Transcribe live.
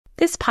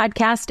This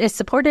podcast is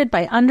supported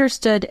by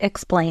Understood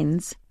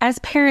Explains. As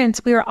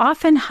parents, we are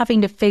often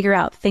having to figure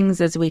out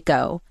things as we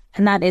go,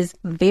 and that is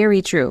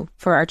very true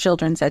for our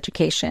children's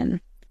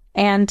education.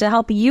 And to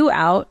help you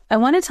out, I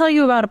want to tell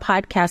you about a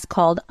podcast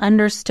called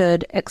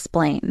Understood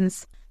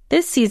Explains.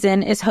 This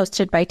season is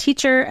hosted by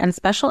teacher and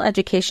special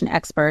education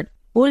expert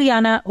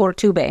Juliana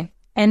Urtubey,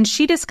 and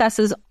she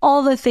discusses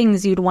all the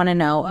things you'd want to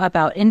know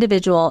about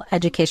individual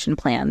education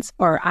plans,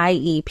 or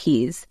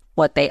IEPs,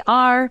 what they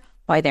are,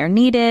 why they're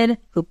needed,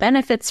 who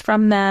benefits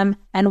from them,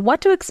 and what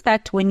to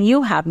expect when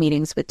you have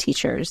meetings with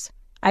teachers.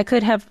 I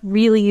could have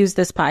really used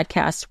this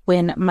podcast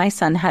when my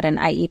son had an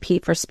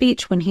IEP for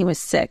speech when he was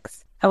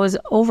 6. I was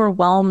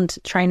overwhelmed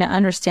trying to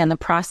understand the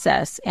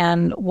process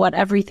and what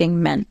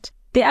everything meant.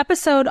 The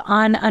episode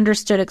on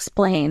Understood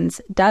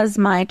Explains, Does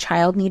My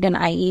Child Need an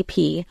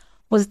IEP?,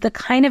 was the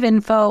kind of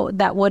info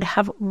that would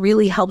have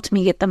really helped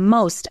me get the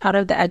most out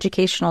of the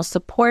educational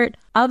support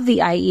of the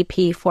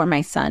IEP for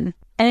my son.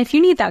 And if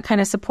you need that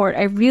kind of support,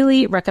 I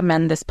really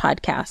recommend this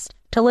podcast.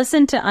 To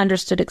listen to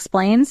Understood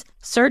Explains,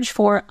 search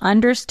for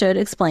Understood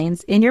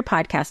Explains in your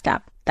podcast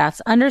app.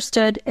 That's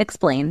Understood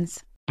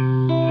Explains.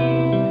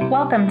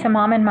 Welcome to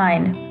Mom in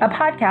Mind, a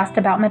podcast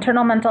about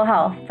maternal mental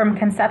health from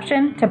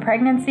conception to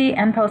pregnancy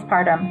and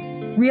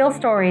postpartum. Real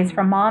stories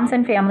from moms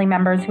and family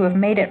members who have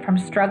made it from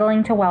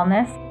struggling to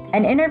wellness,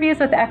 and interviews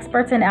with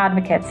experts and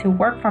advocates who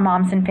work for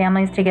moms and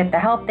families to get the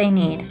help they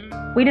need.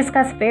 We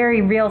discuss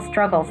very real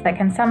struggles that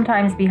can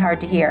sometimes be hard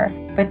to hear,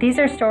 but these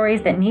are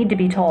stories that need to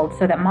be told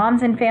so that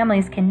moms and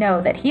families can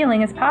know that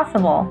healing is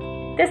possible.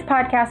 This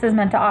podcast is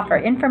meant to offer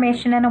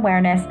information and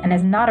awareness and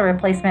is not a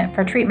replacement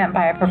for treatment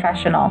by a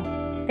professional.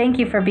 Thank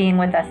you for being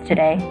with us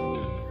today.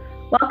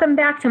 Welcome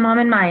back to Mom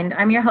in Mind.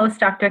 I'm your host,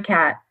 Dr.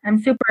 Kat.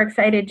 I'm super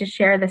excited to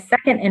share the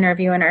second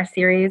interview in our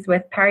series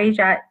with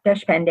Parijat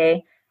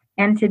Deshpande.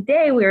 And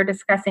today we are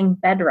discussing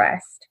bed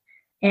rest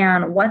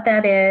and what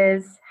that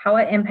is, how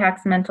it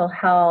impacts mental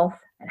health,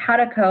 how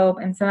to cope,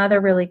 and some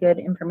other really good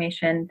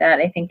information that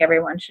I think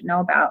everyone should know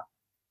about.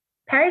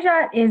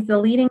 Parijat is the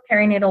leading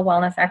perinatal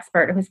wellness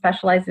expert who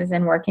specializes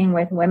in working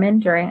with women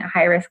during a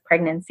high-risk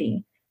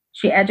pregnancy.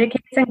 She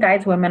educates and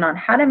guides women on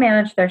how to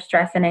manage their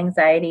stress and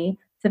anxiety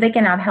so they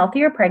can have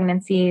healthier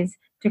pregnancies,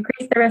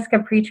 decrease the risk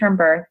of preterm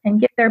birth,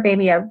 and give their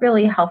baby a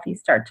really healthy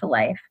start to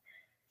life.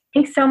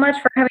 Thanks so much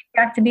for coming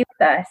back to be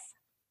with us.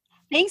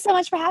 Thanks so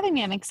much for having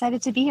me. I'm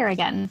excited to be here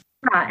again.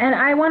 And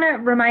I want to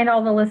remind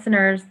all the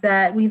listeners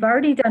that we've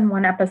already done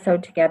one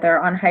episode together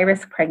on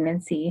high-risk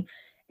pregnancy.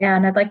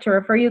 And I'd like to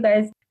refer you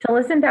guys to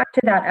listen back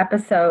to that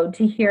episode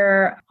to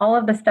hear all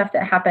of the stuff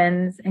that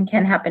happens and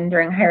can happen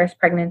during high-risk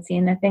pregnancy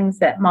and the things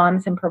that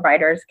moms and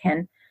providers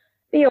can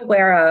be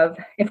aware of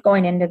if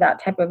going into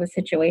that type of a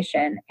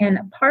situation. And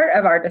part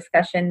of our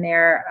discussion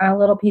there, a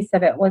little piece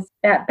of it was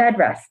that bed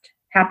rest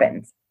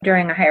happens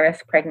during a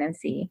high-risk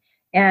pregnancy.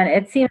 And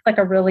it seems like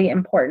a really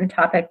important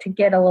topic to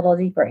get a little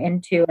deeper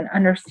into and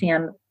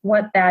understand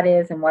what that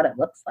is and what it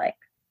looks like.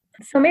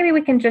 So maybe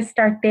we can just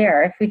start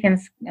there, if we can,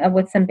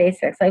 with some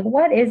basics. Like,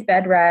 what is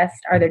bed rest?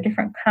 Are there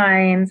different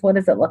kinds? What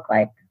does it look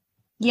like?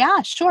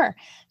 Yeah, sure.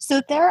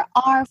 So there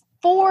are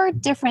 4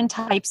 different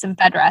types of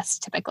bed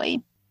rest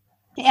typically.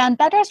 And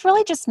bed rest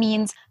really just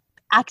means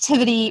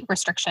activity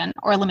restriction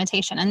or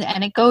limitation.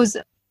 And it goes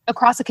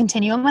across a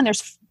continuum, and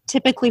there's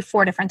typically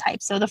 4 different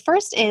types. So the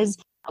first is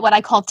what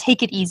I call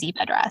take it easy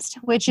bed rest,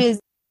 which is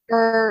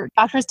your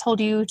doctor's told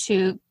you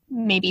to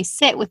maybe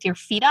sit with your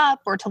feet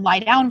up or to lie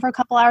down for a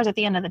couple hours at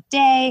the end of the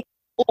day,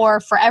 or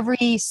for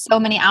every so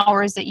many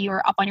hours that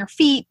you're up on your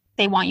feet,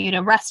 they want you to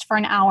rest for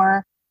an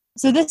hour.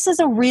 So this is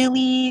a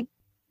really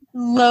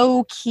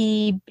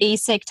low-key,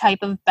 basic type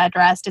of bed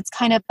rest. It's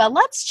kind of, but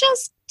let's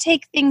just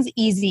take things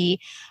easy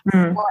for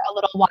a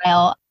little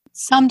while.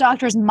 Some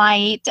doctors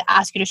might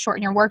ask you to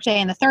shorten your workday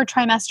in the 3rd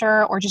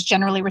trimester or just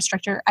generally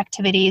restrict your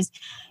activities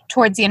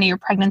towards the end of your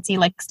pregnancy,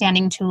 like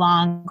standing too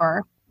long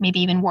or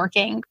maybe even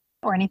working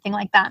or anything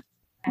like that.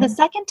 The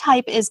second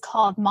type is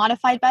called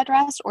modified bed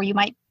rest, or you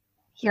might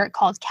hear it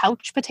called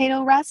couch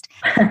potato rest.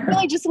 You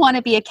really just want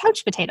to be a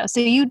couch potato. So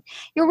you're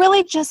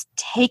really just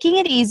taking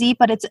it easy,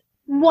 but it's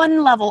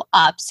one level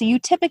up. So you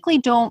typically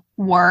don't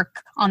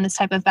work on this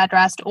type of bed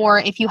rest, or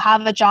if you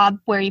have a job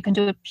where you can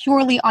do it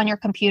purely on your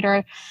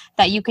computer,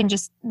 that you can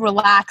just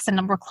relax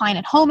and recline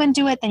at home and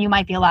do it, then you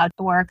might be allowed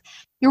to work.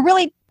 You're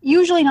really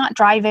usually not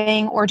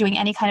driving or doing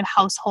any kind of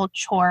household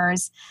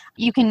chores.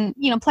 You can,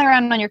 play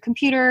around on your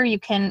computer, you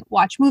can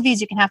watch movies,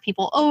 you can have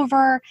people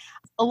over.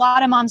 A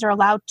lot of moms are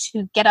allowed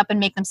to get up and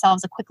make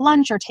themselves a quick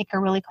lunch or take a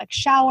really quick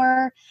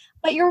shower,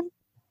 but you're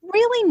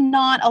really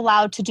not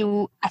allowed to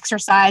do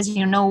exercise,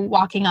 no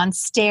walking on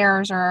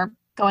stairs or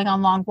going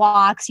on long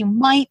walks. You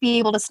might be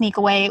able to sneak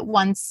away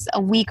once a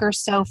week or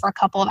so for a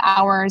couple of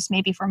hours,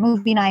 maybe for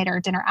movie night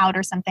or dinner out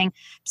or something.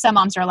 Some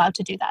moms are allowed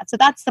to do that. So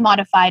that's the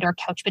modified or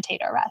couch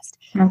potato rest.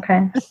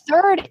 Okay. The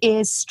third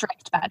is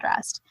strict bed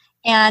rest.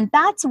 And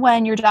that's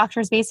when your doctor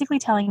is basically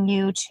telling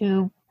you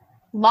to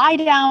lie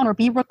down or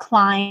be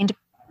reclined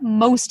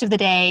most of the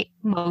day,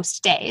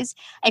 most days,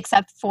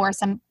 except for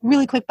some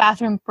really quick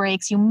bathroom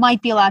breaks. You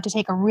might be allowed to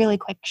take a really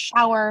quick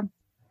shower,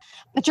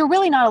 but you're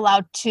really not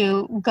allowed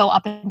to go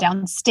up and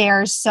down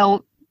stairs.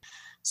 So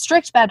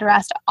strict bed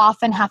rest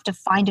often have to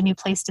find a new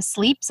place to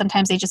sleep.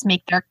 Sometimes they just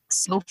make their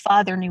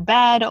sofa their new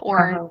bed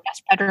or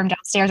guest bedroom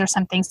downstairs or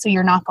something, so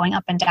you're not going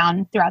up and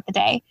down throughout the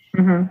day.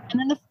 And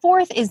then the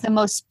fourth is the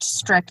most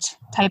strict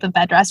type of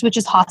bed rest, which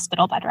is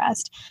hospital bed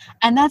rest.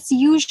 And that's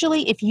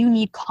usually if you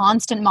need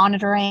constant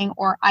monitoring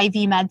or IV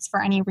meds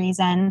for any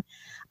reason.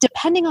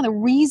 Depending on the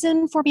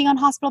reason for being on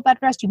hospital bed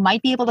rest, you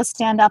might be able to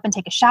stand up and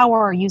take a shower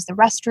or use the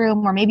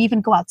restroom or maybe even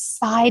go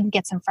outside and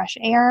get some fresh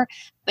air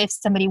if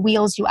somebody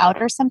wheels you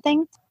out or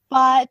something.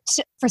 But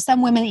for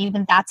some women,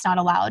 even that's not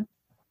allowed.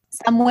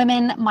 Some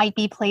women might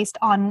be placed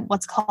on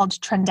what's called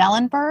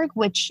Trendelenburg,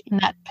 which in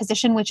that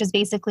position, which is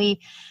basically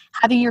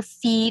having your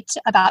feet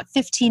about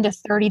 15 to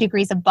 30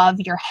 degrees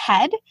above your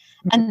head.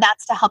 And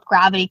that's to help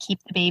gravity keep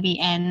the baby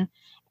in.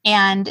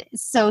 And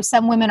so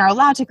some women are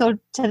allowed to go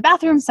to the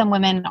bathroom. Some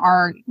women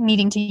are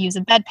needing to use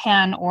a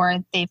bedpan or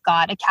they've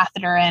got a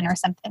catheter in or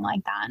something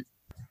like that.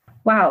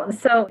 Wow.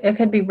 So it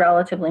could be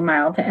relatively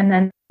mild and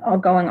then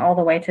going all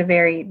the way to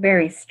very,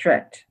 very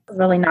strict,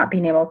 really not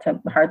being able to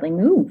hardly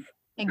move.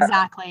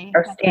 Exactly.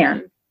 Or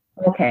stand.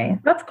 Okay.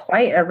 That's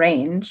quite a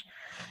range.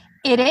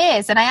 It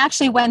is. And I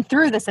actually went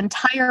through this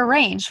entire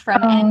range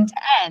from end to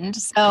end.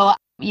 So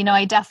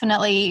I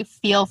definitely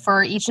feel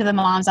for each of the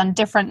moms on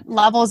different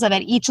levels of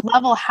it. Each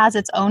level has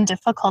its own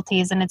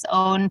difficulties and its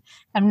own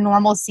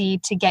normalcy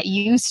to get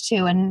used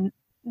to and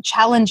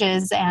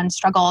challenges and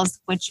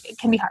struggles, which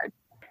can be hard.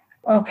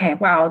 Okay,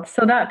 wow.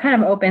 So that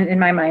kind of opens, in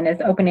my mind, is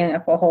opening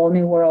up a whole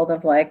new world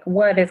of like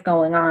what is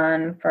going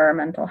on for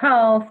mental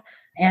health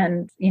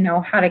and,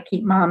 how to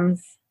keep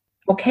moms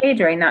okay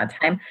during that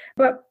time.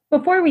 But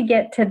before we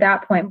get to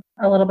that point,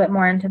 a little bit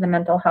more into the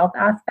mental health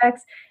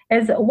aspects,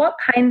 is what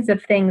kinds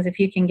of things, if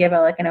you can give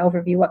an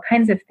overview, what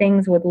kinds of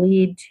things would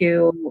lead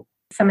to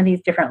some of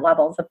these different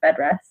levels of bed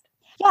rest?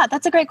 Yeah,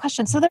 that's a great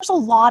question. So there's a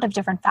lot of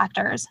different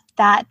factors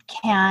that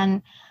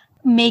can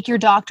make your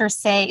doctor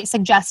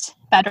suggest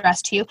bed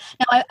rest to you.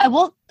 Now, I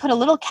will put a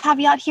little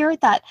caveat here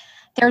that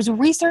there's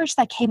research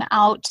that came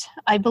out,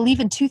 I believe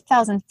in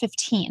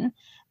 2015,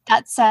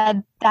 that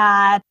said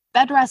that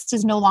bed rest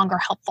is no longer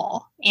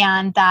helpful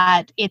and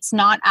that it's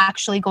not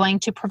actually going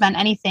to prevent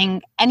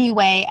anything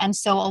anyway. And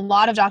so a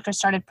lot of doctors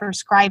started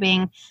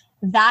prescribing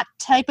that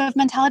type of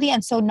mentality.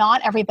 And so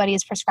not everybody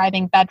is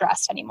prescribing bed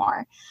rest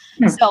anymore.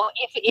 So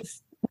if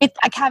with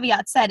that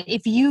caveat said,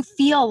 if you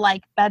feel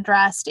like bed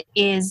rest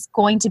is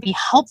going to be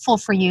helpful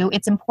for you,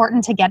 it's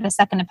important to get a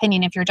second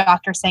opinion if your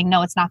doctor's saying,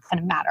 no, it's not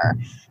going to matter.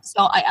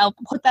 So I'll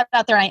put that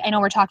out there. I know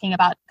we're talking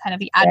about kind of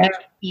the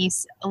advocate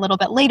piece a little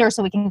bit later,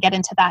 so we can get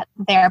into that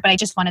there. But I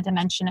just wanted to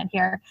mention it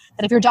here,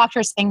 that if your doctor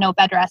is saying no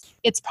bed rest,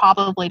 it's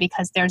probably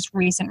because there's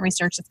recent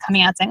research that's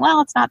coming out saying,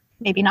 well, it's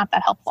maybe not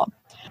that helpful.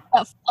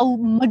 A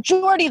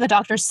majority of the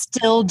doctors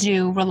still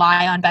do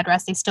rely on bed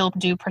rest. They still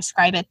do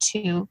prescribe it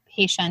to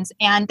patients.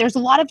 And there's a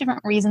lot of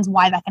different reasons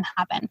why that can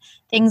happen.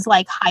 Things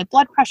like high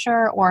blood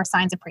pressure or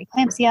signs of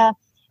preeclampsia,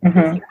 if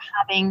you're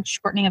having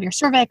shortening of your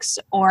cervix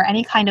or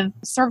any kind of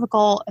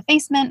cervical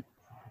effacement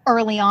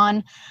early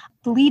on.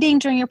 Bleeding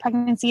during your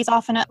pregnancy is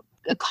often a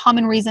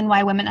common reason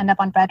why women end up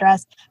on bed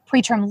rest.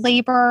 Preterm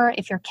labor,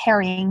 if you're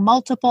carrying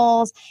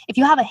multiples, if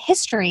you have a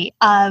history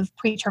of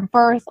preterm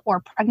birth or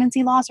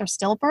pregnancy loss or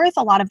stillbirth,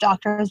 a lot of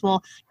doctors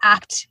will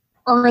act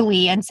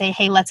early and say,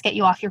 hey, let's get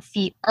you off your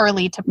feet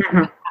early to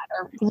prevent that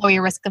or lower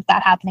your risk of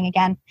that happening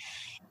again.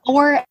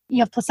 Or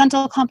you have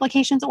placental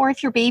complications, or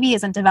if your baby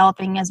isn't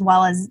developing as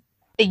well as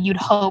that you'd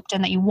hoped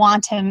and that you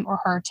want him or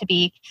her to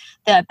be,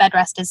 the bed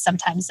rest is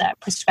sometimes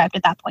prescribed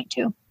at that point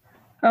too.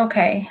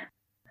 Okay.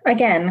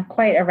 Again,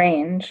 quite a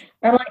range.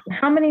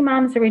 How many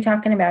moms are we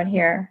talking about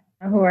here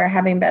who are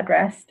having bed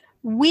rest?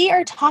 We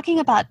are talking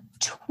about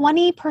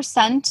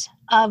 20%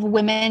 of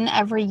women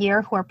every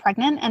year who are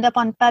pregnant end up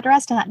on bed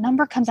rest, and that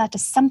number comes out to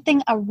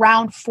something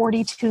around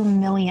 42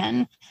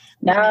 million.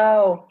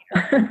 No.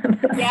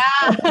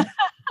 Yeah.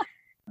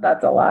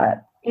 That's a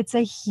lot. It's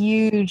a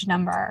huge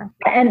number.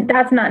 And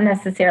that's not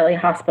necessarily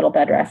hospital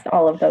bed rest,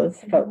 all of those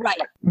folks.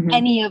 Right.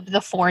 Any of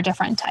the 4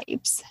 different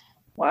types.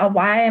 Wow,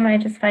 why am I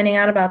just finding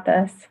out about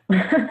this?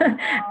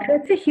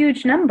 It's a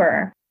huge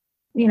number.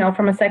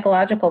 From a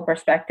psychological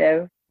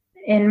perspective,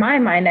 in my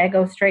mind, I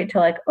go straight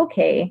to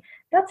okay,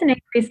 that's an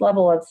increased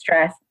level of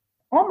stress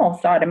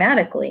almost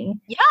automatically.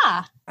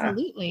 Yeah,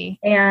 absolutely.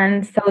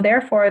 And so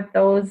therefore,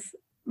 those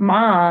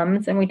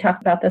moms, and we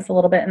talked about this a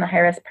little bit in the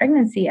high-risk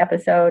pregnancy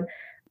episode,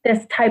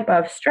 this type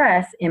of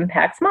stress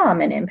impacts mom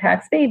and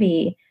impacts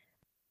baby.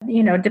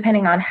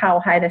 Depending on how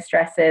high the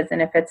stress is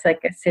and if it's a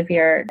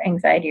severe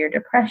anxiety or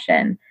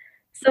depression.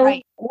 So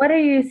What do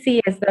you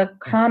see as the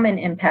common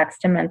impacts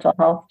to mental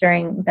health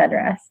during bed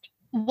rest?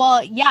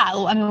 Well, yeah,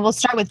 we'll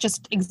start with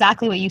just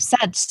exactly what you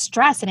said.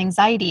 Stress and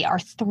anxiety are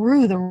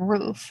through the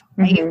roof,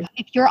 right?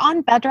 If you're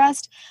on bed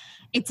rest,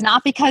 It's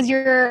not because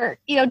you're,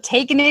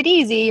 taking it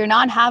easy. You're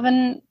not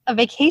having a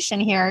vacation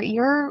here.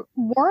 You're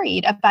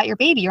worried about your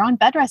baby. You're on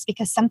bed rest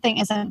because something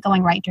isn't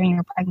going right during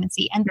your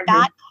pregnancy. And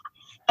that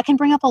can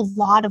bring up a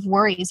lot of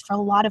worries for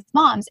a lot of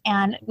moms.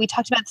 And we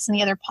talked about this in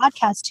the other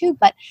podcast too,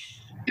 but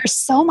there's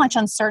so much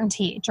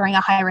uncertainty during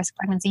a high-risk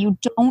pregnancy. You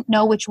don't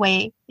know which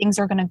way things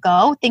are going to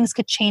go. Things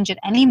could change at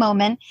any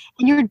moment,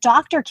 and your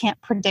doctor can't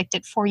predict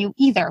it for you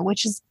either,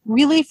 which is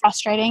really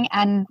frustrating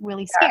and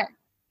really scary.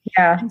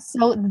 Yeah. And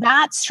so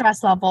that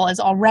stress level is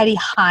already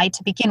high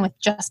to begin with,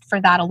 just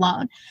for that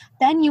alone.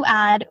 Then you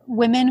add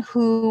women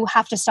who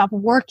have to stop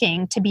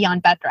working to be on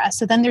bed rest.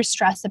 So then there's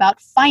stress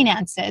about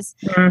finances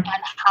and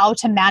how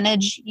to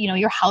manage,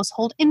 your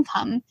household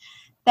income.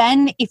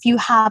 Then if you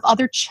have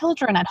other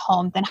children at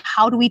home, then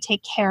how do we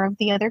take care of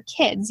the other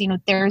kids?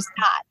 There's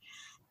that.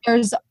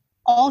 There's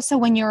also,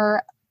 when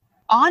you're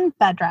on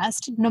bed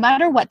rest, no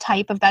matter what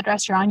type of bed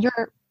rest you're on,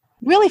 you're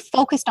really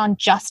focused on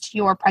just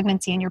your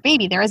pregnancy and your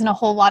baby. There isn't a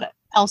whole lot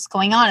else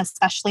going on,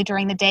 especially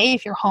during the day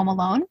if you're home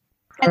alone.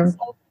 And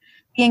so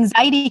the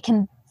anxiety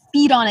can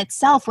feed on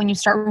itself when you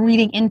start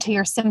reading into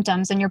your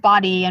symptoms and your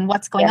body and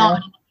what's going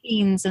on.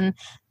 Pains and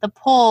the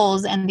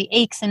pulls and the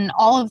aches and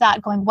all of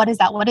that, going, what is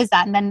that? What is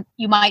that? And then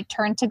you might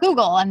turn to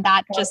Google, and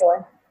that just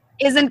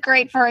isn't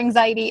great for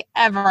anxiety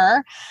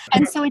ever.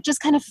 And so it just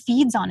kind of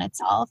feeds on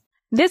itself.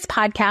 This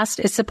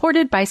podcast is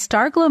supported by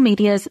Starglow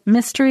Media's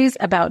Mysteries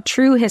About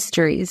True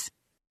Histories.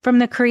 From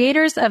the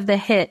creators of the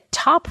hit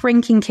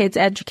top-ranking kids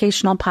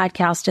educational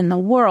podcast in the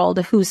world,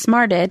 Who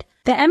Smarted,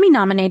 the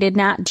Emmy-nominated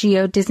Nat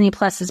Geo Disney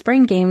Plus's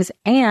Brain Games,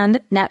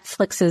 and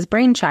Netflix's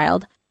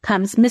Brainchild,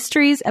 comes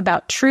Mysteries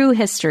About True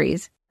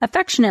Histories,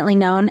 affectionately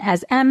known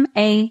as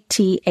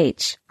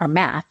MATH, or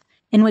math,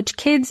 in which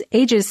kids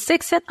ages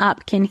 6 and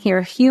up can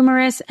hear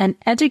humorous and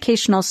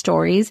educational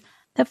stories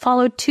that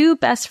follow two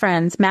best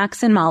friends,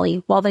 Max and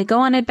Molly, while they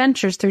go on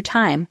adventures through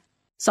time,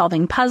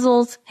 solving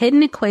puzzles,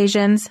 hidden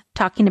equations,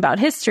 talking about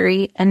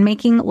history, and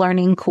making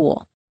learning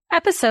cool.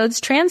 Episodes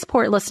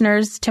transport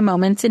listeners to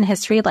moments in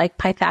history like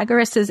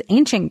Pythagoras'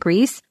 ancient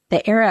Greece,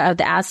 the era of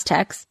the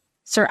Aztecs,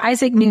 Sir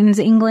Isaac Newton's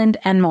England,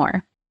 and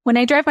more. When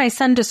I drive my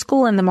son to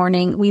school in the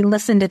morning, we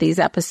listen to these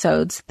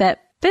episodes that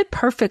fit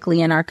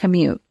perfectly in our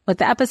commute, with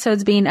the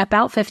episodes being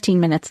about 15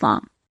 minutes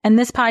long. And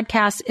this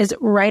podcast is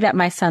right up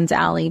my son's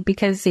alley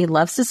because he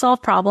loves to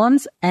solve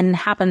problems and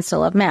happens to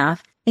love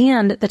math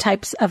and the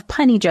types of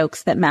punny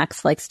jokes that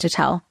Max likes to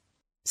tell.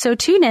 So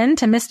tune in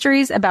to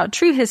Mysteries About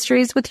True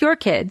Histories with your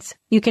kids.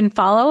 You can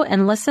follow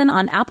and listen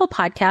on Apple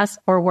Podcasts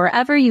or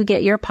wherever you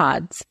get your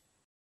pods.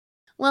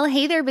 Well,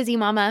 hey there, busy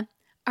mama.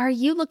 Are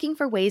you looking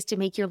for ways to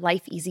make your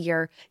life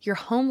easier, your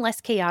home less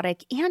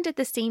chaotic, and at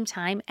the same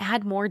time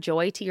add more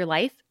joy to your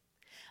life?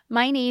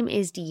 My name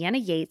is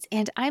Deanna Yates,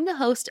 and I'm the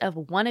host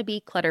of Wanna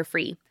Be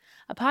Clutter-Free,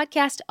 a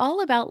podcast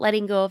all about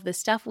letting go of the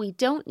stuff we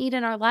don't need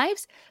in our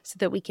lives so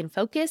that we can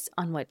focus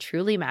on what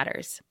truly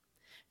matters.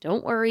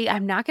 Don't worry,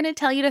 I'm not going to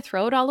tell you to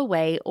throw it all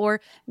away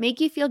or make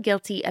you feel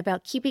guilty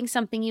about keeping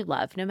something you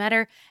love, no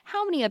matter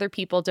how many other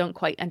people don't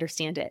quite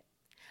understand it.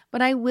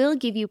 But I will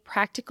give you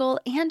practical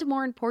and,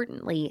 more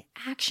importantly,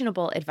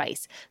 actionable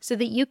advice so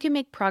that you can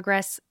make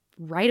progress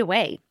right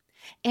away.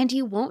 And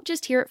you won't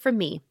just hear it from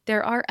me.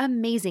 There are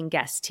amazing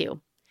guests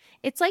too.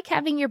 It's like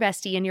having your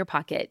bestie in your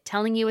pocket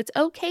telling you it's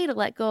okay to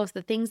let go of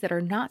the things that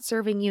are not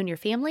serving you and your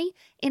family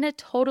in a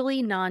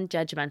totally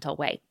non-judgmental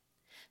way.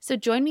 So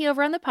join me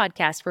over on the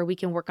podcast where we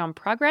can work on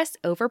progress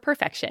over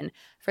perfection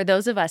for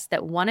those of us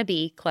that want to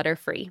be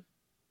clutter-free.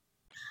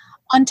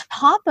 On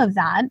top of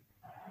that,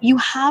 you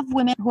have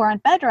women who are on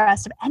bed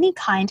rest of any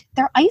kind.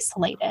 They're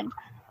isolated.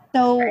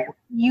 So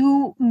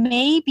you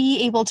may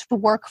be able to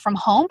work from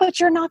home, but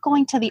you're not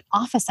going to the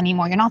office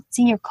anymore. You're not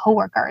seeing your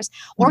coworkers,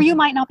 or you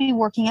might not be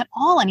working at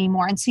all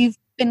anymore. And so you've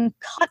been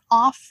cut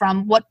off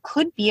from what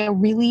could be a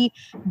really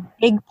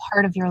big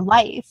part of your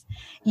life.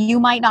 You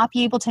might not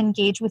be able to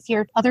engage with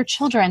your other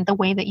children the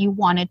way that you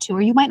wanted to,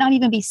 or you might not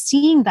even be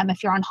seeing them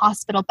if you're on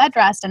hospital bed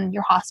rest and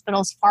your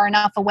hospital's far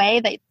enough away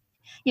that,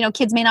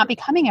 kids may not be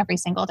coming every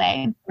single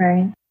day.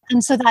 Right.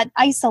 And so that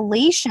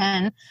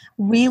isolation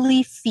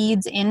really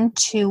feeds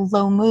into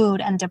low mood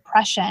and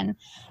depression.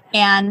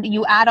 And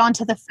you add on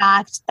to the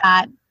fact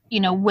that,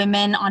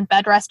 women on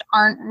bed rest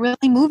aren't really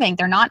moving.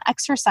 They're not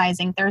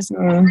exercising. There's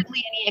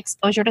hardly any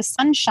exposure to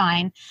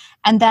sunshine.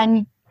 And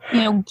then,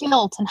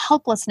 guilt and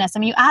helplessness.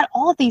 You add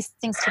all of these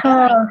things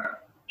together.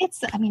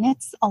 It's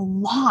a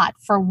lot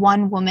for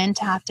one woman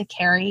to have to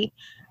carry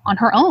on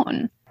her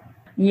own.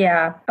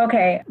 Yeah.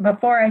 Okay.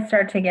 Before I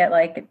start to get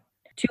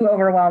too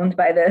overwhelmed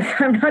by this,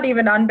 I'm not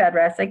even on bed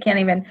rest. I can't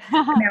even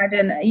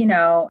imagine,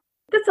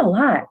 that's a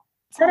lot.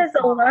 That is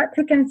a lot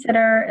to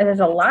consider. There's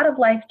a lot of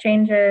life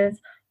changes,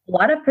 a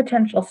lot of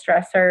potential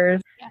stressors,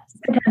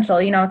 potential,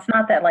 it's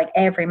not that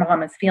every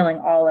mom is feeling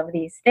all of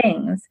these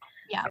things,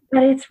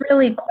 but it's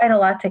really quite a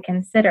lot to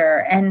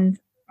consider. And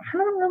I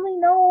don't really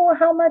know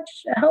how much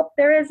help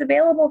there is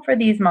available for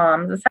these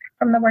moms aside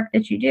from the work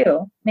that you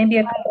do, maybe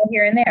a couple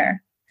here and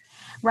there.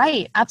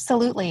 Right.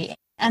 Absolutely.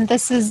 And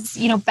this is,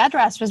 bed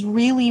rest was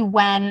really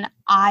when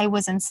I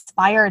was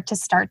inspired to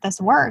start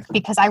this work,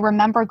 because I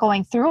remember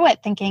going through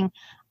it thinking,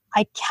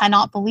 I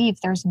cannot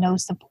believe there's no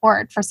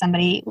support for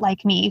somebody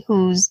like me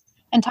whose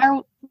entire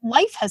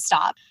life has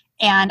stopped.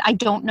 And I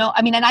don't know.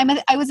 I mean, and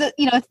I was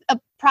a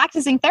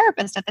practicing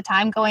therapist at the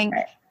time going,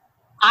 Right.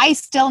 I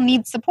still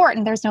need support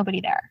and there's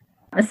nobody there.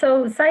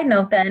 So side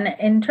note then,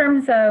 in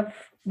terms of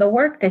the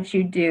work that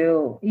you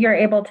do, you're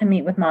able to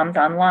meet with moms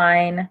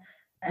online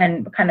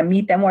and kind of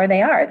meet them where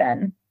they are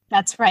then.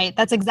 That's right.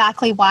 That's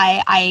exactly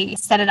why I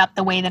set it up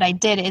the way that I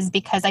did, is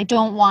because I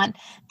don't want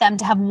them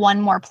to have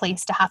one more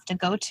place to have to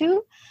go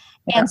to.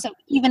 Yeah. And so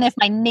even if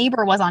my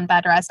neighbor was on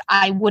bed rest,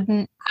 I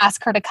wouldn't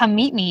ask her to come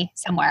meet me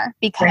somewhere,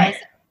 because Right.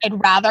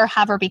 I'd rather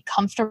have her be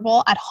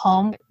comfortable at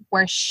home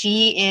where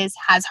she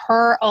has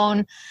her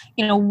own,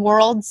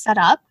 world set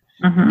up.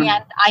 Mhm.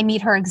 And I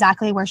meet her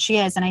exactly where she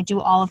is. And I do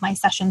all of my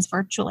sessions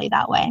virtually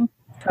that way.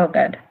 So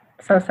good.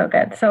 So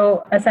good.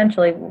 So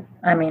essentially,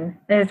 I mean,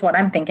 this is what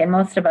I'm thinking.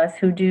 Most of us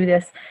who do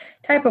this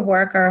type of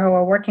work or who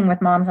are working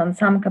with moms on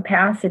some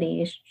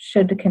capacity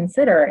should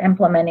consider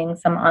implementing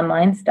some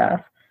online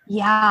stuff.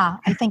 Yeah,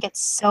 I think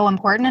it's so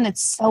important and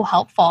it's so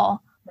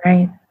helpful.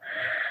 Right.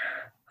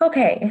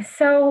 Okay.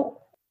 So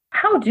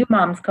how do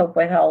moms cope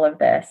with all of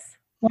this?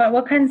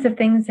 What kinds of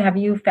things have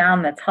you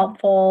found that's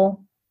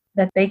helpful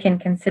that they can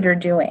consider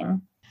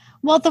doing?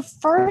 Well, the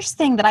first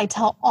thing that I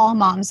tell all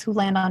moms who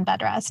land on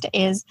bed rest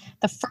is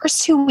the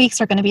first 2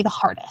 weeks are going to be the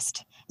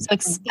hardest. So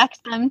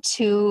expect them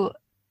to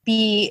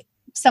be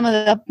some of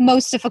the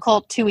most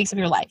difficult 2 weeks of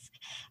your life,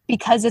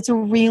 because it's a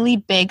really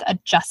big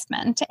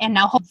adjustment. And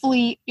now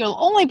hopefully you'll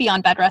only be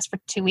on bed rest for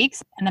 2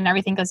 weeks and then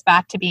everything goes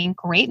back to being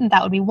great, and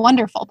that would be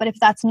wonderful. But if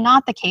that's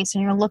not the case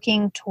and you're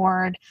looking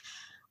toward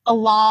a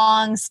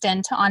long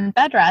stint on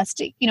bed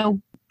rest,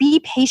 be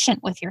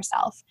patient with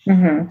yourself.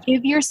 Mm-hmm.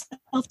 Give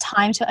yourself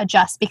time to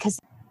adjust, because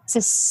this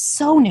is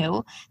so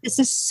new. This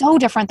is so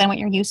different than what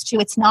you're used to.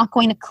 It's not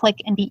going to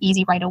click and be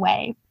easy right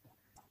away.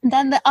 And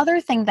then the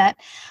other thing that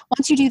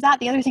once you do that,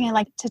 the other thing I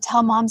like to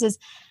tell moms is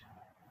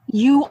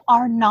you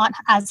are not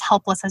as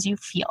helpless as you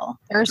feel.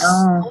 There's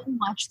so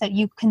much that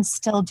you can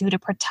still do to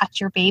protect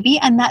your baby,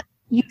 and that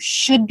you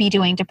should be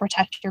doing to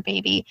protect your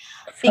baby.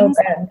 Things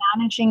like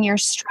managing your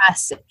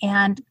stress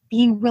and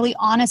being really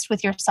honest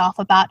with yourself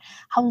about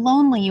how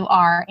lonely you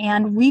are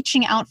and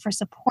reaching out for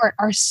support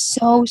are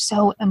so,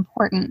 so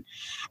important.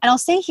 And I'll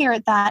say here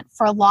that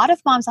for a lot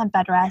of moms on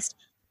bed rest,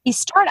 you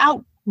start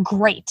out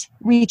great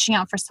reaching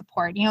out for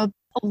support. A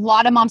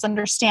lot of moms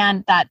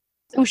understand that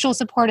social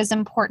support is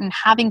important,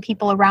 having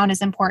people around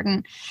is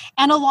important,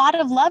 and a lot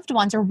of loved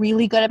ones are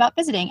really good about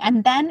visiting.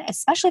 And then,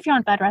 especially if you're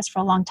on bed rest for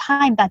a long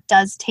time, that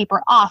does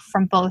taper off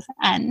from both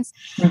ends.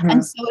 Mm-hmm.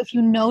 And so if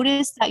you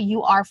notice that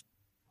you are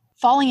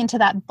falling into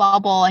that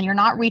bubble and you're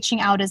not reaching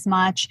out as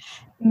much,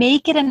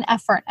 make it an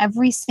effort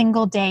every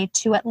single day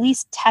to at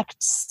least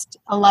text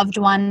a loved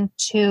one,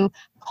 to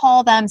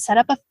call them, set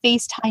up a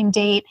FaceTime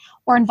date,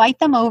 or invite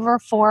them over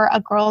for a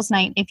girls'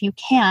 night if you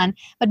can,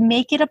 but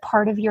make it a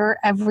part of your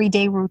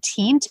everyday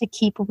routine to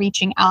keep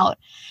reaching out.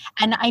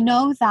 And I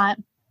know that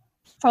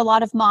for a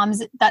lot of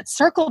moms, that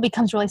circle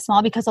becomes really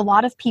small because a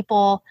lot of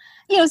people,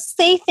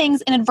 say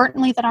things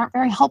inadvertently that aren't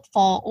very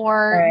helpful,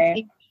 or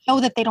they know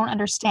that they don't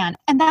understand.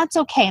 And that's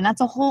okay. And that's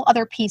a whole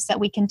other piece that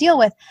we can deal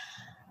with.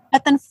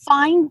 But then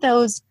find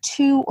those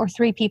 2 or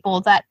 3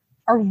 people that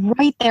are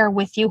right there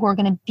with you, who are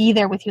going to be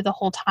there with you the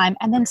whole time,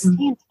 and then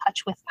stay in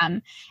touch with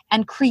them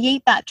and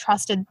create that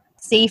trusted,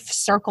 safe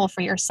circle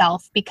for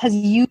yourself, because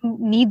you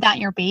need that.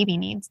 Your baby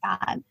needs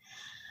that.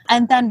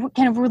 And then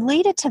kind of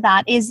related to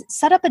that is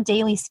set up a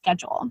daily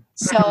schedule.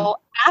 So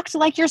act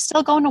like you're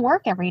still going to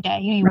work every day.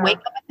 You wake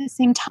up at the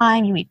same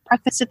time, you eat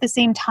breakfast at the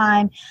same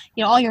time,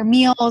 all your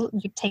meals,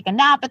 you take a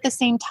nap at the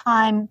same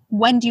time.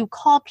 When do you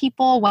call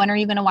people? When are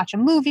you going to watch a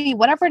movie?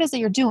 Whatever it is that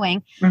you're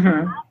doing,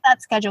 have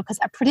that schedule, because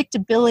that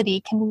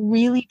predictability can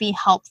really be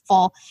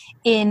helpful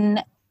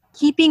in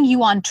keeping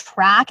you on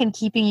track and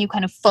keeping you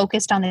kind of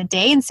focused on the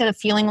day, instead of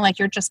feeling like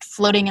you're just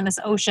floating in this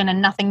ocean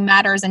and nothing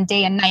matters, and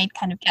day and night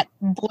kind of get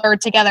blurred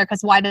together,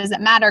 because why does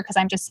it matter? Because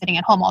I'm just sitting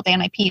at home all day in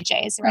my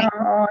PJs, right?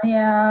 Oh,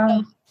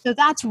 yeah. So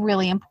that's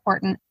really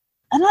important.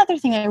 Another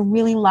thing I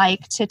really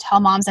like to tell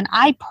moms, and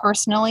I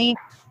personally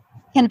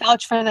can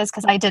vouch for this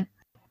because I did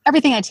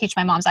everything I teach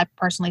my moms, I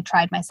personally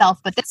tried myself,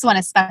 but this one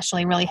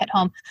especially really hit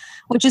home,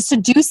 which is to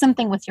do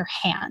something with your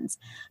hands.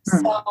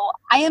 So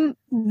I am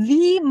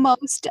the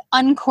most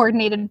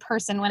uncoordinated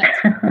person when it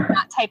comes to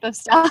that type of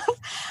stuff,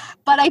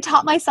 but I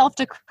taught myself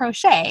to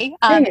crochet.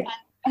 And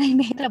I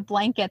made a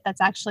blanket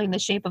that's actually in the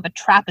shape of a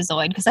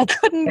trapezoid because I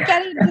couldn't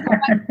get it into the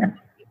right.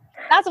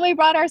 That's why we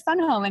brought our son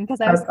home. And because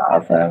That's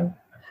awesome.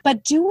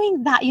 But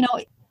doing that,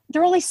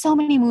 there are only so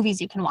many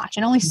movies you can watch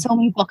and only so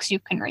many books you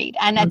can read.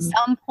 And at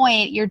some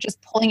point, you're just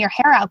pulling your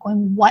hair out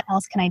going, what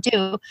else can I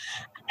do?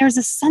 There's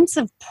a sense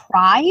of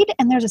pride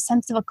and there's a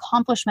sense of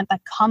accomplishment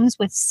that comes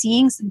with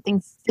seeing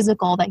something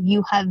physical that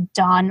you have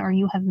done or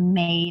you have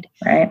made.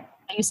 Right.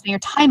 That you spend your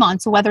time on.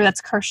 So whether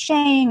that's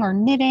crocheting or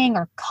knitting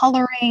or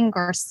coloring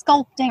or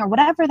sculpting or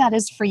whatever that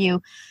is for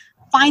you,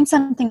 find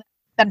something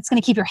that it's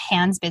going to keep your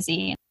hands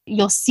busy.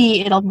 You'll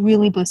see it'll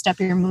really boost up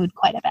your mood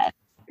quite a bit.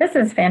 This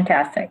is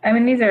fantastic. I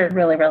mean, these are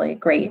really, really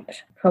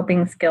great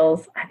coping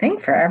skills, I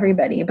think, for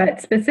everybody,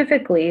 but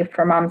specifically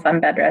for moms on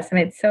bed rest. I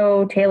mean, it's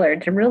so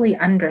tailored to really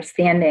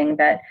understanding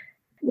that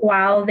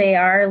while they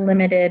are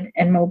limited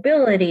in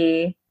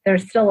mobility,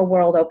 there's still a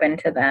world open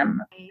to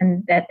them,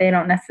 and that they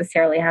don't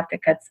necessarily have to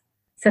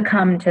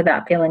succumb to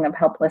that feeling of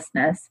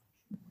helplessness.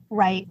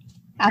 Right.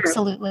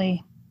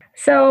 Absolutely.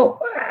 So,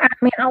 I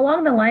mean,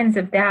 along the lines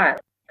of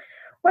that,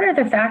 what are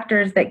the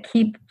factors that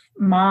keep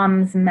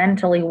moms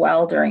mentally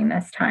well during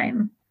this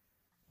time?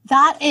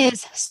 That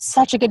is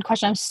such a good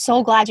question. I'm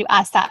so glad you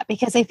asked that,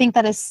 because I think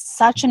that is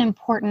such an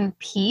important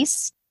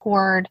piece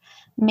toward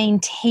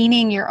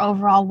maintaining your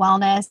overall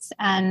wellness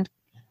and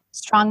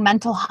strong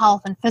mental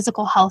health and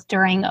physical health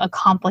during a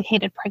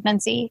complicated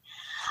pregnancy.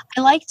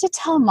 I like to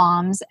tell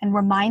moms and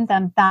remind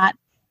them that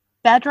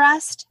bed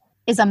rest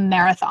is a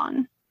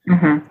marathon,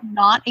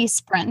 not a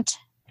sprint.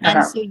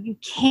 And so you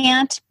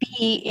can't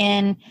be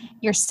in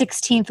your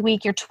 16th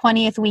week, your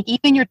 20th week,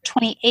 even your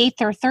 28th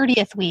or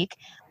 30th week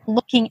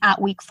looking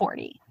at week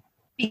 40,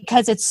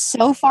 because it's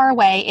so far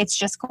away. It's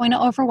just going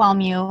to overwhelm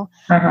you.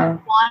 What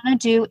you want to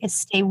do is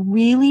stay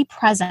really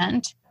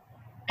present,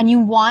 and you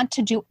want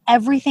to do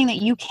everything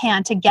that you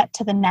can to get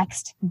to the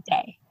next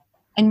day.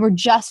 And we're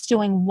just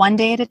doing one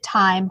day at a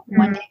time,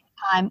 one day at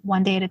a time,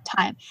 one day at a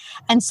time.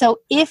 And so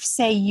if,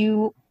 say,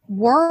 you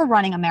were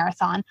running a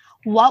marathon,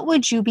 what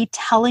would you be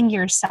telling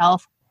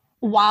yourself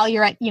while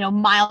you're at,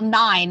 mile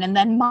 9 and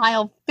then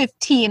mile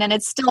 15 and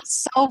it's still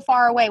so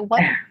far away?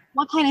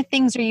 What kind of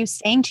things are you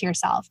saying to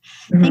yourself?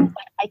 Things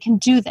like, I can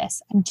do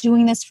this. I'm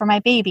doing this for my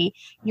baby.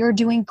 You're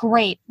doing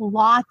great.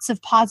 Lots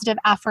of positive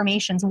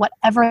affirmations,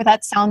 whatever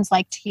that sounds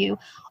like to you.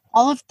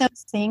 All of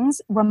those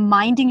things,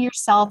 reminding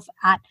yourself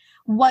at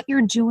what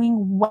you're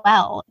doing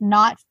well,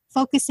 not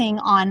focusing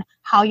on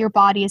how your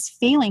body is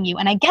failing you.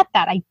 And I get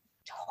that. I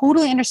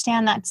totally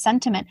understand that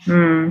sentiment.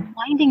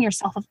 Reminding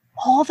yourself of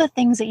all the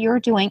things that you're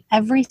doing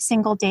every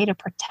single day to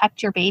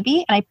protect your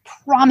baby. And I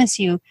promise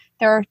you,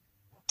 there are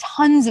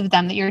tons of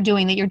them that you're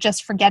doing that you're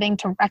just forgetting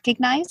to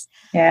recognize.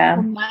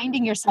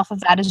 Reminding yourself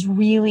of that is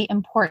really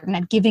important,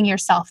 and giving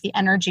yourself the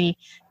energy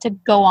to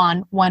go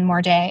on one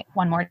more day,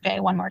 one more day,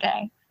 one more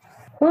day.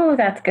 Oh,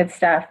 that's good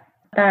stuff.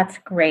 That's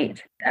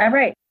great. All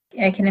right.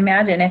 I can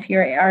imagine if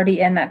you're already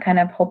in that kind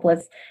of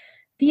hopeless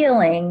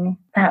feeling,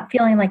 that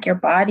feeling like your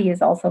body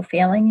is also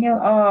failing you.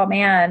 Oh,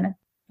 man.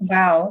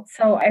 Wow.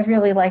 So I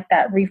really like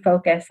that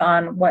refocus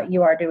on what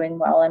you are doing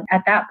well. And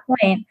at that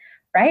point,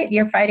 right,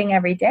 you're fighting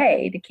every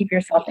day to keep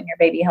yourself and your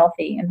baby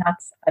healthy. And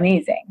that's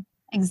amazing.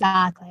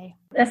 Exactly.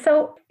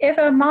 So if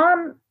a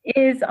mom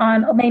is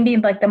on maybe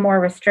like the more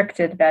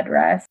restricted bed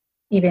rest,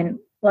 even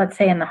let's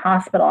say in the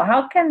hospital,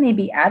 how can they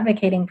be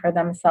advocating for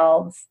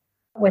themselves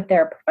with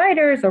their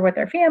providers or with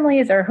their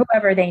families or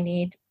whoever they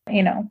need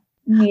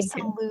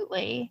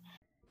Absolutely.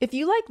 If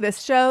you like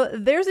this show,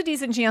 there's a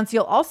decent chance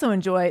you'll also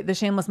enjoy the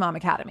Shameless Mom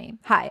Academy.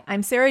 Hi,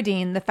 I'm Sarah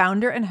Dean, the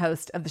founder and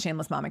host of the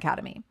Shameless Mom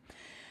Academy.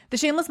 The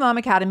Shameless Mom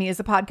Academy is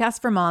a podcast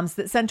for moms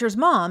that centers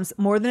moms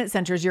more than it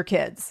centers your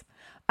kids.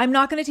 I'm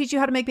not going to teach you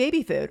how to make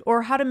baby food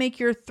or how to make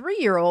your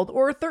 3-year-old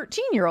or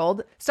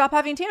 13-year-old stop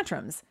having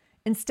tantrums.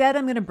 Instead,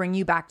 I'm going to bring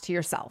you back to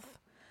yourself.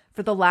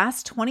 For the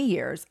last 20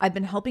 years, I've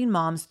been helping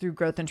moms through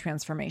growth and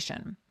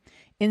transformation.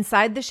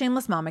 Inside the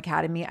Shameless Mom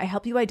Academy, I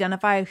help you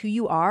identify who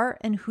you are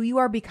and who you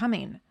are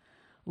becoming.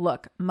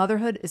 Look,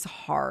 motherhood is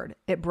hard.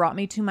 It brought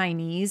me to my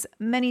knees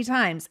many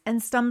times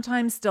and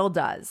sometimes still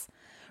does.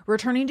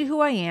 Returning to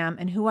who I am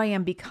and who I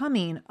am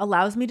becoming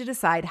allows me to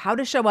decide how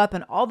to show up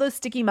in all those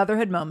sticky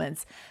motherhood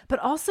moments, but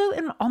also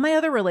in all my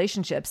other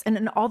relationships and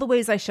in all the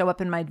ways I show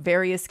up in my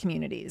various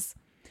communities.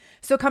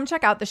 So come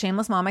check out the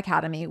Shameless Mom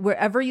Academy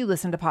wherever you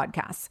listen to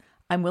podcasts.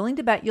 I'm willing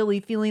to bet you'll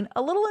leave feeling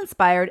a little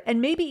inspired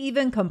and maybe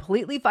even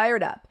completely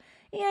fired up.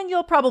 And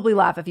you'll probably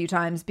laugh a few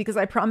times because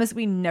I promise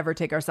we never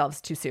take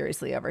ourselves too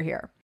seriously over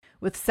here.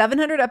 With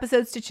 700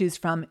 episodes to choose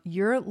from,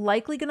 you're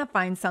likely going to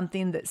find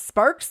something that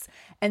sparks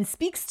and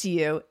speaks to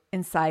you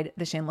inside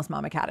the Shameless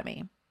Mom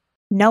Academy.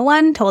 No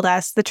one told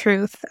us the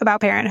truth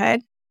about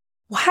parenthood.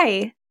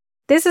 Why?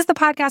 This is the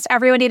podcast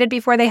everyone needed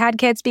before they had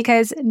kids,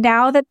 because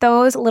now that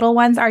those little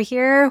ones are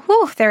here,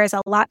 there is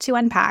a lot to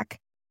unpack.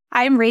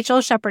 I'm Rachel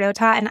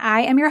Shepardota, and I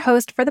am your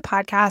host for the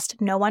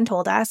podcast No One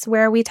Told Us,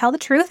 where we tell the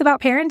truth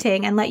about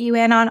parenting and let you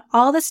in on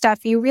all the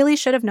stuff you really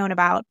should have known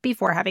about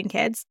before having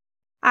kids.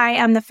 I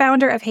am the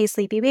founder of Hey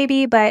Sleepy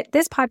Baby, but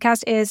this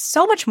podcast is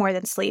so much more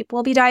than sleep.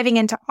 We'll be diving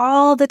into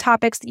all the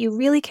topics that you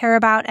really care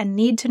about and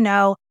need to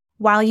know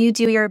while you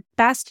do your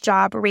best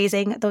job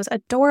raising those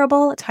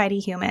adorable, tiny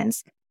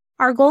humans.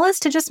 Our goal is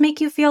to just make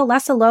you feel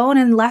less alone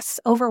and less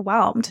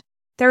overwhelmed.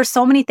 There are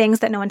so many things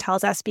that no one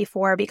tells us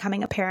before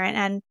becoming a parent,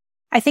 and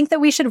I think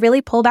that we should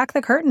really pull back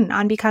the curtain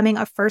on becoming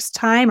a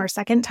first-time or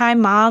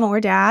second-time mom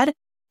or dad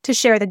to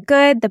share the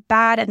good, the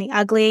bad, and the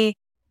ugly.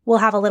 We'll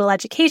have a little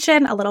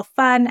education, a little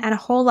fun, and a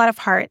whole lot of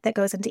heart that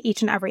goes into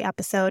each and every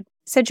episode.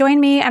 So join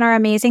me and our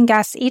amazing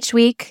guests each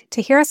week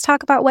to hear us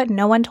talk about what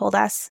no one told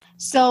us.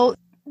 So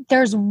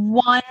there's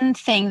one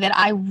thing that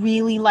I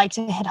really like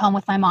to hit home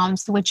with my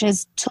moms, which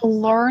is to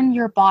learn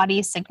your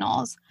body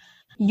signals.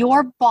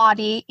 Your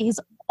body is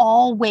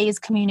always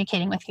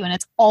communicating with you and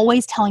it's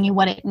always telling you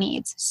what it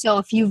needs. So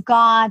if you've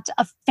got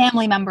a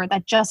family member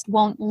that just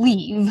won't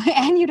leave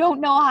and you don't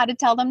know how to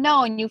tell them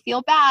no and you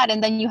feel bad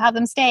and then you have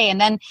them stay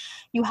and then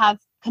you have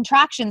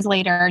contractions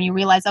later and you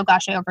realize, oh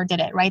gosh, I overdid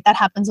it, right? That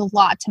happens a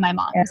lot to my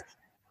moms. Yeah.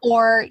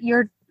 Or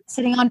you're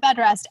sitting on bed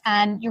rest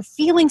and you're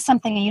feeling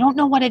something and you don't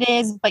know what it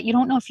is, but you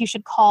don't know if you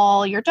should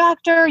call your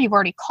doctor. You've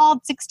already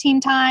called 16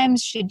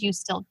 times. Should you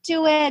still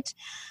do it?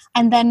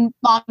 And then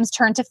moms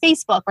turn to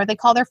Facebook or they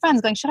call their friends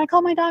going, should I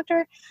call my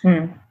doctor?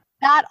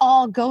 That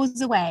all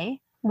goes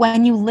away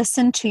when you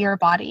listen to your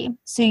body.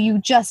 So you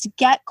just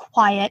get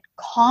quiet,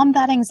 calm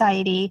that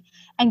anxiety,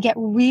 and get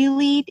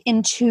really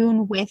in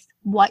tune with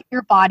what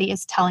your body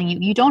is telling you.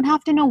 You don't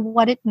have to know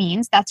what it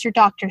means. That's your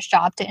doctor's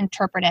job to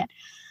interpret it.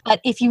 But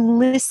if you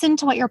listen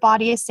to what your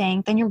body is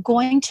saying, then you're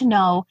going to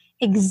know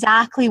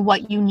exactly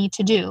what you need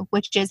to do,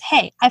 which is,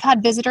 hey, I've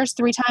had visitors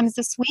 3 times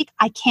this week.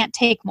 I can't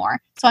take more.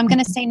 So I'm going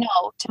to say no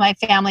to my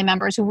family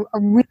members who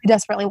really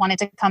desperately wanted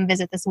to come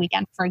visit this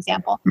weekend, for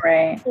example.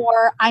 Right.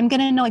 Or I'm going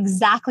to know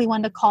exactly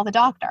when to call the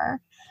doctor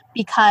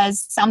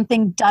because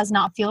something does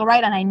not feel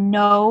right and I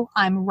know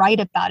I'm right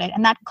about it.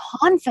 And that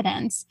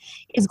confidence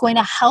is going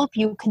to help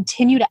you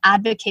continue to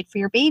advocate for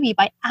your baby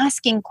by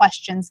asking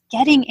questions,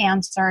 getting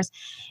answers,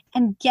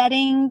 and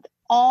getting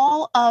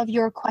all of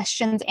your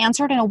questions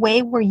answered in a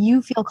way where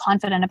you feel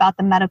confident about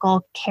the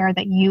medical care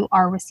that you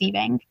are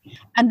receiving.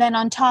 And then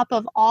on top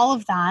of all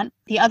of that,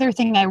 the other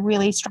thing I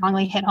really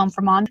strongly hit home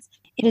for moms,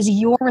 it is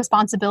your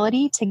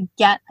responsibility to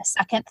get a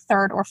second,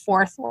 third, or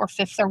fourth, or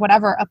fifth, or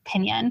whatever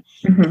opinion.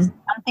 If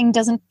something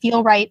doesn't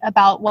feel right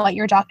about what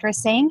your doctor is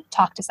saying,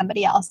 talk to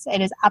somebody else.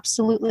 It is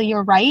absolutely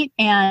your right,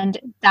 and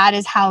that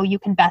is how you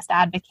can best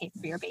advocate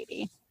for your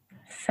baby.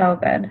 So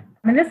good.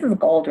 I mean, this is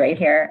gold right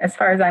here, as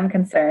far as I'm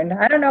concerned.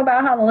 I don't know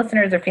about how the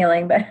listeners are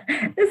feeling, but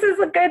this is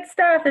the good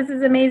stuff. This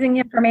is amazing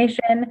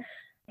information.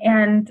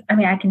 And I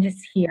mean, I can just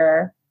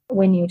hear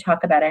when you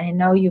talk about it. I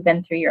know you've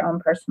been through your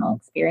own personal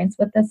experience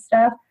with this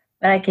stuff,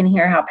 but I can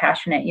hear how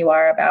passionate you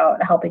are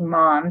about helping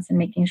moms and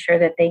making sure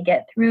that they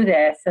get through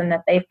this and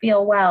that they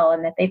feel well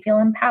and that they feel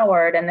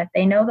empowered and that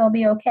they know they'll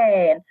be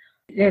okay. And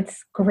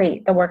it's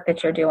great, the work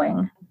that you're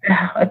doing.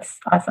 Oh, it's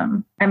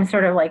awesome. I'm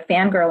sort of like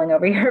fangirling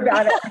over here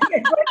about it.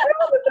 It's like,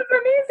 oh, this is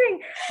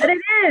amazing. But it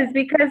is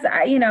because,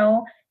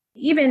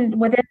 even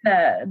within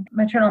the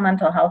maternal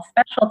mental health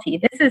specialty,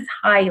 this is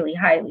highly,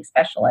 highly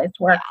specialized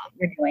work that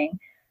you're doing.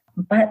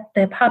 But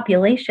the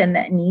population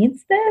that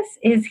needs this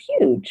is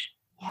huge.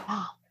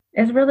 Yeah.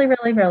 It's really,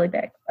 really, really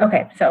big.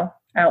 Okay, so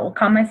I will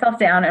calm myself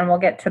down and we'll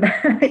get to the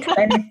next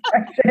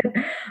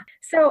question.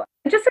 So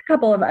just a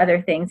couple of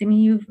other things. I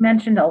mean, you've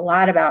mentioned a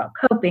lot about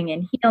coping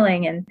and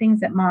healing and things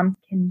that moms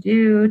can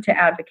do to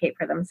advocate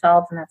for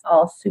themselves, and that's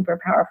all super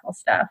powerful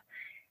stuff.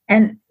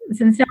 And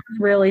since no one's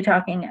really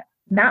talking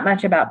that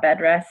much about bed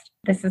rest,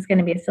 this is going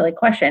to be a silly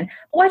question.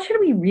 What should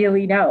we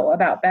really know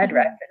about bed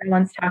rest that no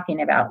one's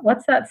talking about?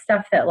 What's that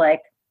stuff that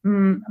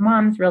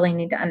moms really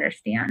need to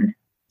understand?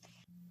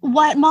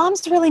 What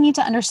moms really need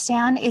to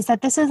understand is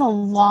that this is a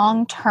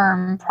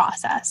long-term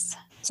process.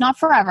 It's not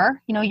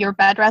forever. Your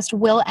bed rest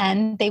will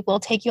end. They will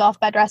take you off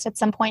bed rest at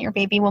some point. Your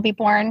baby will be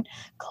born,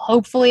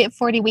 hopefully at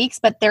 40 weeks,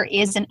 but there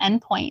is an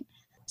end point.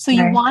 So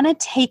you want to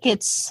take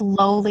it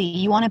slowly.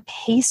 You want to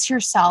pace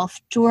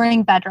yourself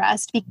during bed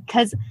rest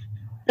because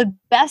the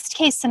best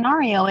case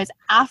scenario is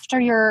after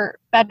your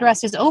bed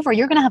rest is over,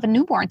 you're going to have a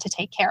newborn to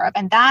take care of.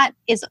 And that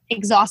is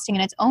exhausting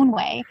in its own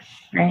way.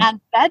 Right. And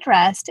bed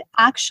rest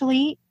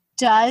actually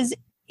does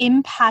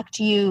impact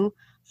you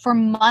for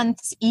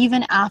months,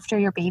 even after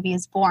your baby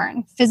is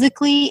born.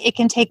 Physically, it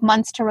can take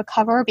months to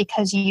recover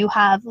because you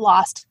have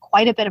lost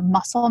quite a bit of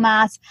muscle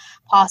mass,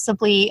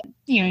 possibly,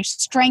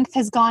 strength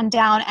has gone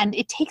down, and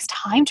it takes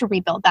time to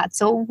rebuild that.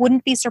 So it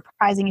wouldn't be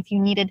surprising if you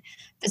needed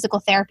physical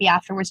therapy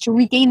afterwards to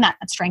regain that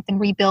strength and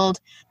rebuild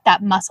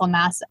that muscle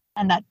mass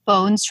and that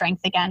bone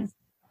strength again.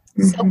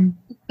 So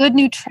good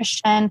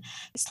nutrition,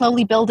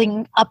 slowly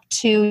building up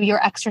to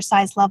your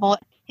exercise level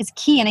is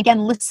key. And again,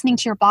 listening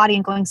to your body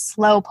and going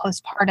slow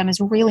postpartum is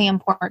really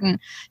important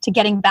to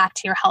getting back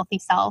to your healthy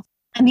self.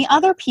 And the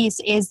other piece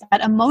is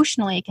that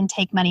emotionally it can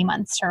take many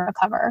months to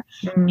recover.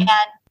 And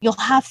you'll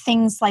have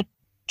things like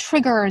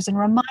triggers and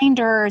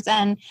reminders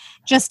and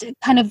just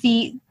kind of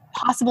the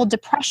possible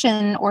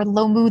depression or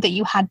low mood that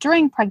you had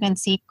during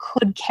pregnancy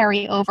could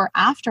carry over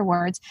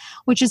afterwards,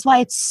 which is why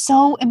it's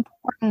so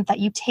important that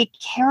you take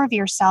care of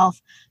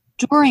yourself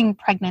during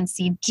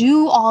pregnancy.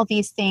 Do all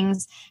these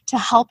things to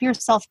help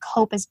yourself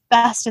cope as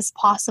best as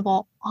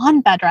possible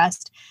on bed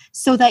rest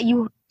so that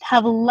you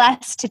have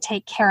less to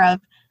take care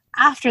of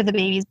after the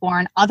baby's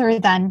born, other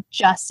than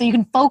just so you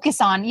can focus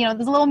on,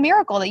 this little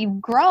miracle that you've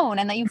grown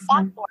and that you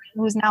fought for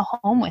and who's now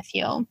home with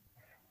you.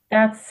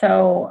 That's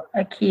so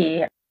a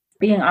key.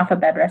 Being off of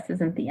bed rest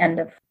isn't the end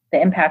of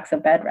the impacts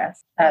of bed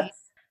rest. That's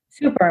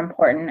super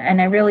important.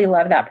 And I really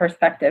love that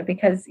perspective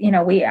because,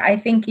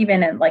 I think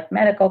even in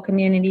medical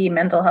community,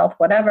 mental health,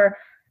 whatever,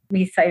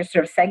 we sort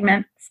of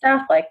segment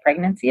stuff like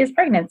pregnancy is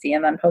pregnancy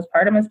and then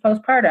postpartum is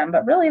postpartum.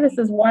 But really, this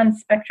is one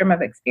spectrum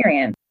of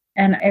experience.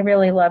 And I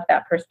really love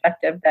that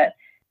perspective that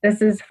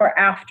this is for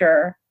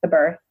after the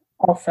birth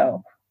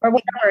also, or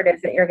whatever it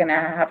is that you're going to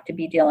have to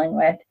be dealing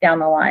with down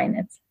the line.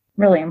 It's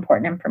really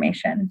important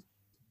information.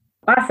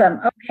 Awesome.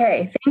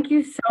 Okay. Thank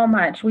you so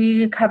much.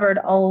 We covered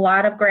a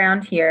lot of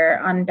ground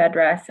here on bed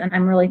rest, and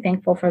I'm really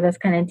thankful for this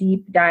kind of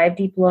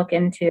deep look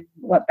into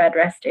what bed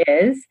rest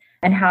is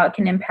and how it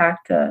can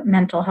impact the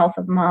mental health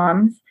of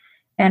moms.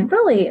 And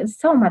really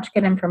so much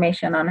good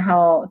information on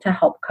how to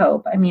help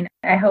cope. I mean,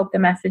 I hope the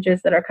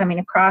messages that are coming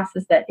across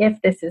is that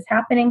if this is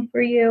happening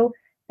for you,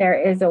 there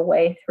is a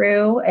way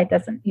through.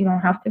 You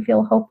don't have to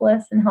feel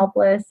hopeless and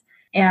helpless.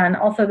 And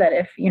also that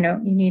if, you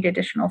need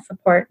additional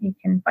support, you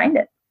can find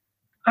it.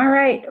 All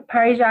right,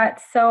 Parijat.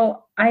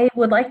 So I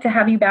would like to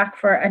have you back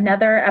for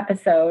another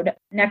episode.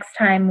 Next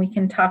time we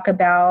can talk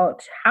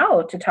about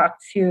how to talk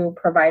to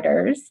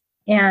providers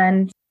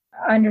and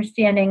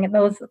understanding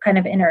those kind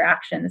of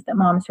interactions that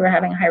moms who are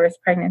having high-risk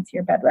pregnancy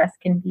or bed rest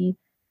can be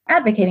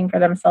advocating for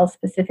themselves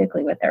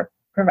specifically with their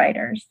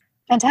providers.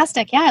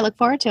 Fantastic. Yeah, I look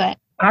forward to it.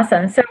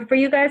 Awesome. So for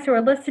you guys who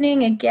are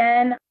listening,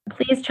 again,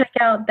 please check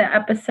out the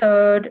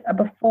episode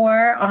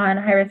before on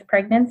high-risk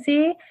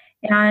pregnancy.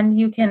 And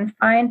you can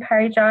find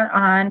Parijat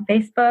on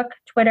Facebook,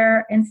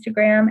 Twitter,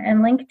 Instagram, and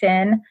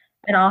LinkedIn.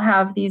 And I'll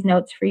have these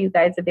notes for you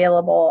guys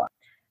available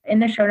in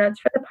the show notes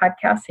for the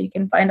podcast, so you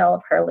can find all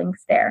of her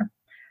links there.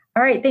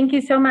 All right. Thank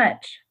you so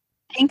much.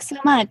 Thanks so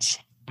much.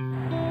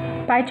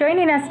 By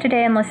joining us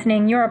today and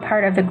listening, you're a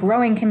part of the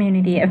growing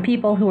community of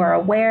people who are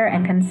aware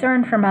and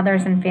concerned for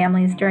mothers and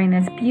families during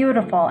this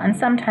beautiful and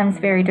sometimes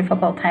very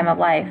difficult time of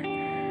life.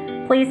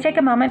 Please take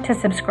a moment to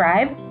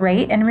subscribe,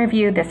 rate, and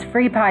review this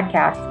free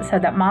podcast so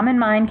that Mom and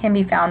Mind can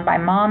be found by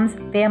moms,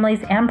 families,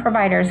 and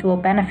providers who will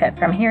benefit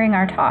from hearing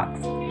our talks.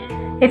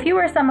 If you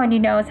or someone you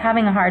know is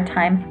having a hard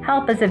time,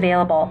 help is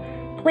available.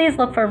 Please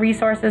look for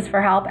resources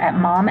for help at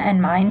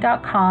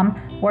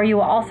momandmind.com, where you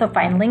will also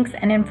find links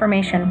and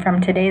information from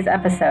today's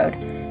episode.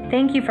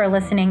 Thank you for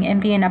listening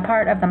and being a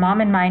part of the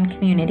Mom and Mind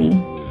community.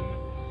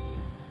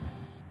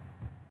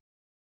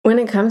 When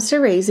it comes to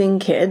raising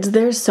kids,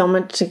 there's so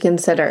much to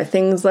consider.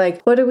 Things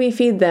like, what do we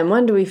feed them?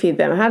 When do we feed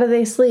them? How do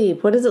they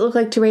sleep? What does it look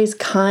like to raise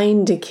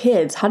kind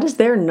kids? How does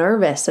their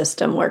nervous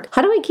system work?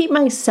 How do I keep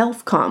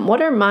myself calm?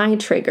 What are my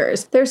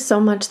triggers? There's so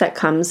much that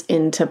comes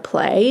into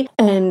play,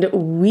 and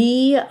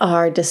we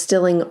are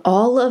distilling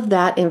all of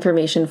that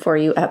information for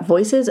you at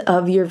Voices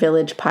of Your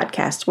Village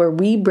podcast, where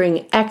we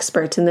bring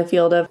experts in the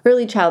field of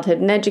early childhood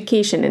and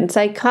education and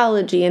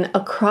psychology and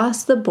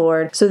across the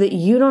board so that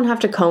you don't have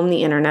to comb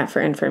the internet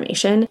for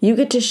information. You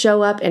get to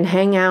show up and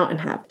hang out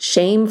and have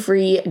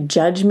shame-free,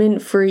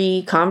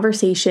 judgment-free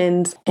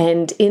conversations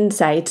and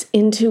insights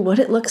into what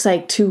it looks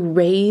like to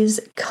raise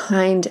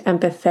kind,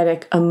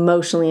 empathetic,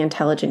 emotionally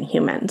intelligent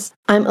humans.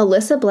 I'm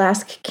Alyssa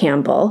Blask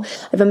Campbell.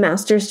 I have a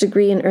master's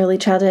degree in early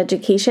childhood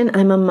education.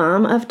 I'm a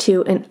mom of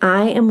 2, and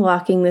I am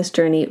walking this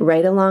journey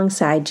right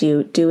alongside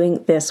you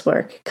doing this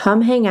work.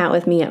 Come hang out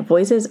with me at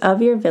Voices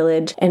of Your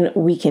Village, and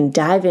we can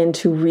dive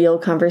into real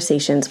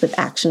conversations with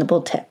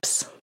actionable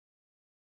tips.